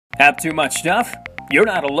Have too much stuff? You're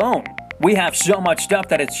not alone. We have so much stuff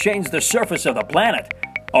that it's changed the surface of the planet.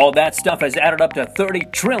 All that stuff has added up to 30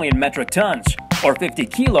 trillion metric tons, or 50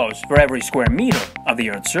 kilos for every square meter of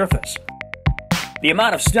the Earth's surface. The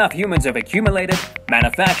amount of stuff humans have accumulated,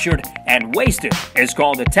 manufactured, and wasted is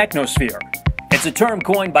called the technosphere. It's a term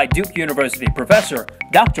coined by Duke University professor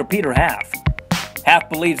Dr. Peter Half.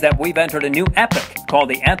 Half believes that we've entered a new epoch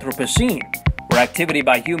called the Anthropocene, where activity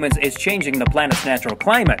by humans is changing the planet's natural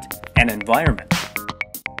climate and environment.